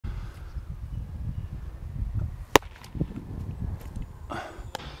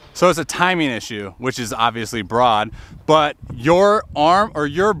So it's a timing issue, which is obviously broad, but your arm or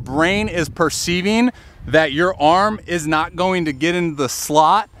your brain is perceiving that your arm is not going to get into the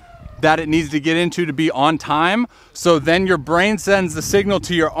slot that it needs to get into to be on time. So then your brain sends the signal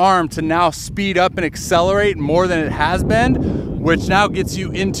to your arm to now speed up and accelerate more than it has been, which now gets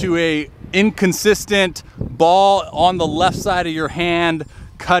you into a inconsistent ball on the left side of your hand,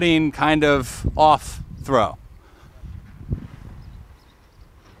 cutting kind of off throw,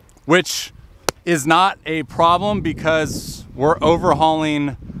 which is not a problem because we're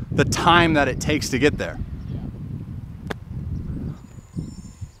overhauling the time that it takes to get there.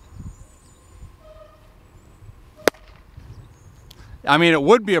 I mean, it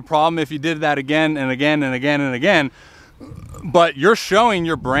would be a problem if you did that again and again and again and again, but you're showing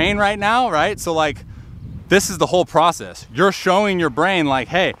your brain right now, right? So like, this is the whole process. You're showing your brain like,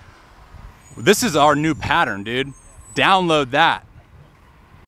 hey, this is our new pattern, dude. Download that.